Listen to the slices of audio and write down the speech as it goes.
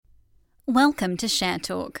Welcome to Share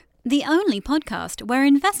Talk, the only podcast where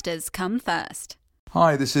investors come first.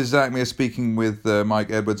 Hi, this is Zach Mears speaking with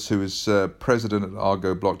Mike Edwards, who is president at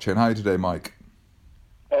Argo Blockchain. How are you today, Mike?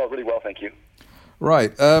 Oh, really well, thank you.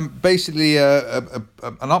 Right. Basically, an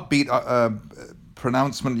upbeat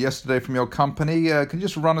pronouncement yesterday from your company. Can you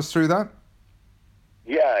just run us through that?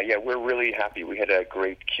 Yeah, we're really happy. We had a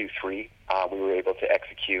great Q3. We were able to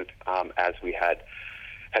execute as we had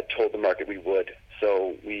told the market we would.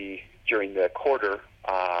 So during the quarter,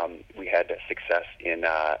 we had success in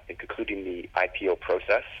concluding the IPO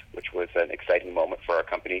process, which was an exciting moment for our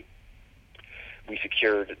company. We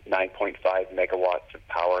secured 9.5 megawatts of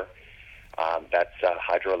power. That's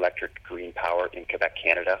hydroelectric green power in Quebec,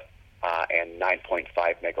 Canada. And 9.5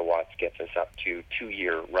 megawatts gets us up to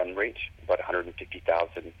 2-year run rate, about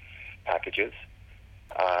 150,000 packages.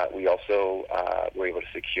 We also were able to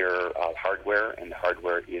secure hardware, and the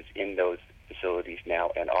hardware is in those facilities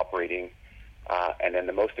now and operating. And then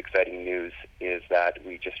the most exciting news is that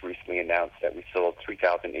we just recently announced that we sold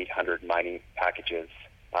 3,800 mining packages,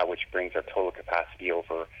 which brings our total capacity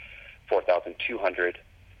over 4,200,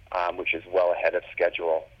 which is well ahead of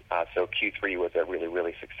schedule. So Q3 was a really,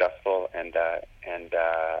 really successful and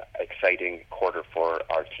exciting quarter for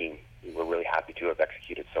our team. We were really happy to have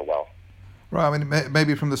executed so well. Right. I mean,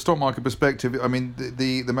 maybe from the stock market perspective, I mean,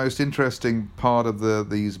 the most interesting part of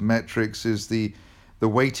these metrics is the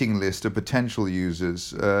waiting list of potential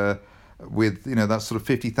users with, that sort of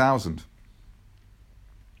 50,000.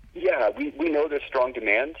 Yeah, we know there's strong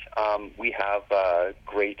demand. We have a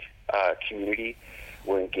great community.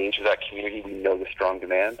 We're engaged with that community. We know the strong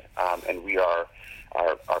demand, and we are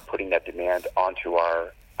putting that demand onto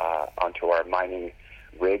our mining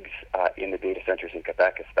rigs in the data centers in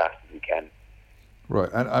Quebec as fast as we can. Right,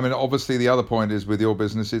 and I mean, obviously, the other point is with your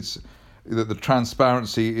business, it's that the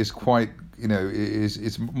transparency is quite,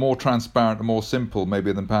 it's more transparent and more simple,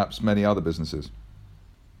 maybe than perhaps many other businesses.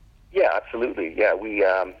 Yeah, absolutely. Yeah,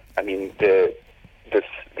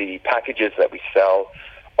 the packages that we sell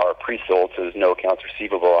are pre-sold, so there's no accounts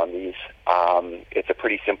receivable on these. It's a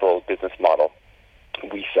pretty simple business model.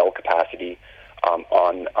 We sell capacity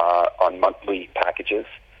on monthly packages,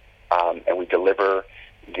 and we deliver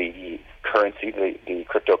the currency, the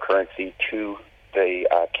cryptocurrency, to the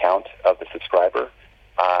account of the subscriber.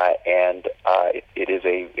 And it is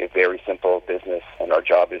a very simple business, and our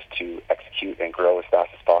job is to execute and grow as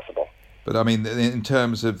fast as possible. But I mean, in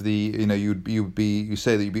terms of you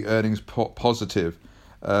say that you'd be earnings positive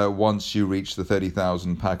once you reach the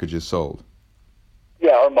 30,000 packages sold.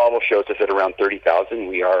 Yeah, our model shows us at around 30,000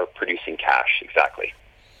 we are producing cash, exactly.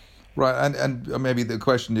 Right, and maybe the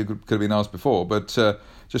question could have been asked before, but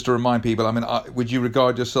just to remind people, I mean, would you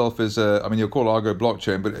regard yourself as you're called Argo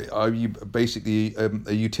Blockchain, but are you basically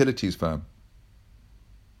a utilities firm?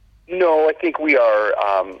 No, I think we are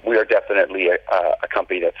definitely a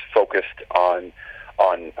company that's focused on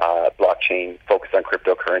blockchain, focused on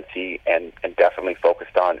cryptocurrency, and definitely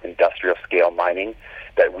focused on industrial scale mining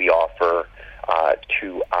that we offer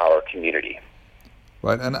to our community.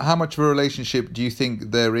 Right, and how much of a relationship do you think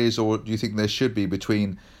there is, or do you think there should be,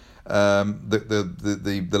 between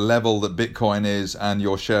the level that Bitcoin is and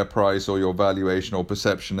your share price or your valuation or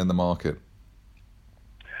perception in the market?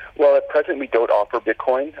 Well, at present we don't offer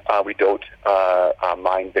Bitcoin. We don't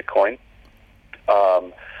mine Bitcoin.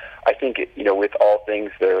 I think with all things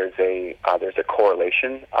there's a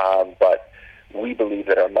correlation, but we believe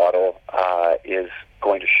that our model is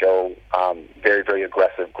going to show very, very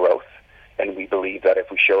aggressive growth. And we believe that if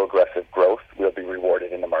we show aggressive growth, we'll be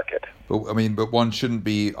rewarded in the market. But one shouldn't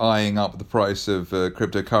be eyeing up the price of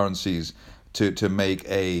cryptocurrencies to make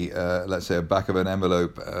let's say, a back of an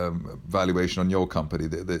envelope valuation on your company.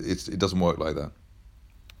 It doesn't work like that.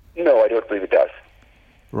 No, I don't believe it does.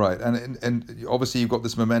 Right, and obviously you've got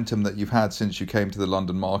this momentum that you've had since you came to the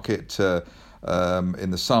London market in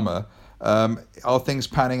the summer. Are things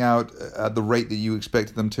panning out at the rate that you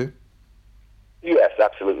expected them to? Yes,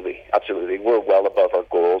 absolutely. We're well above our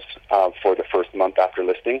goals for the first month after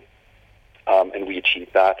listing, and we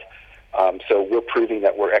achieved that. So we're proving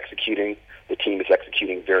that we're executing. The team is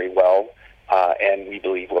executing very well, and we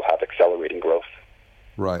believe we'll have accelerating growth.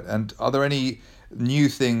 Right. And are there any new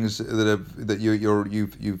things that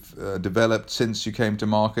you've developed since you came to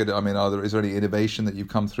market? I mean, is there any innovation that you've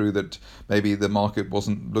come through that maybe the market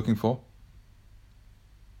wasn't looking for?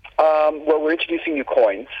 Well, we're introducing new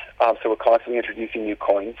coins, so we're constantly introducing new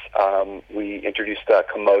coins. We introduced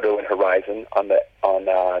Komodo and Horizon on the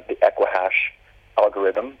Equihash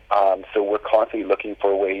algorithm. So we're constantly looking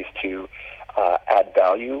for ways to add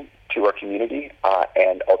value to our community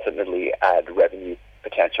and ultimately add revenue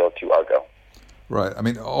potential to Argo. Right. I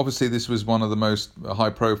mean, obviously, this was one of the most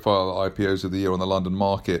high-profile IPOs of the year on the London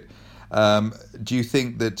market. Do you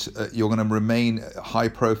think that you're going to remain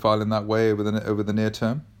high-profile in that way over the near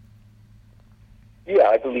term? Yeah,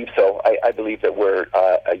 I believe so. I believe that we're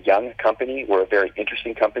a young company. We're a very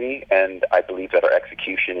interesting company, and I believe that our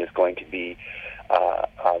execution is going to be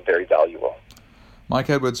very valuable. Mike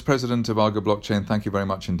Edwards, President of Argo Blockchain, thank you very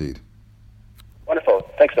much indeed.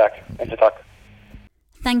 Wonderful. Thanks, Zach. Nice to talk.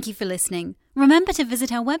 Thank you for listening. Remember to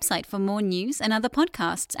visit our website for more news and other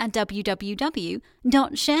podcasts at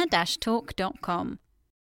www.share-talk.com.